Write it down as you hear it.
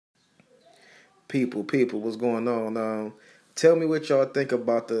People, what's going on? Tell me what y'all think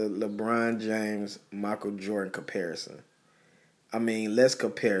about the LeBron James Michael Jordan comparison. I mean, let's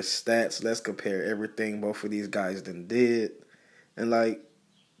compare stats. Let's compare everything both of these guys done did, and like,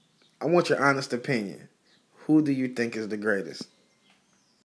 I want your honest opinion. Who do you think is the greatest?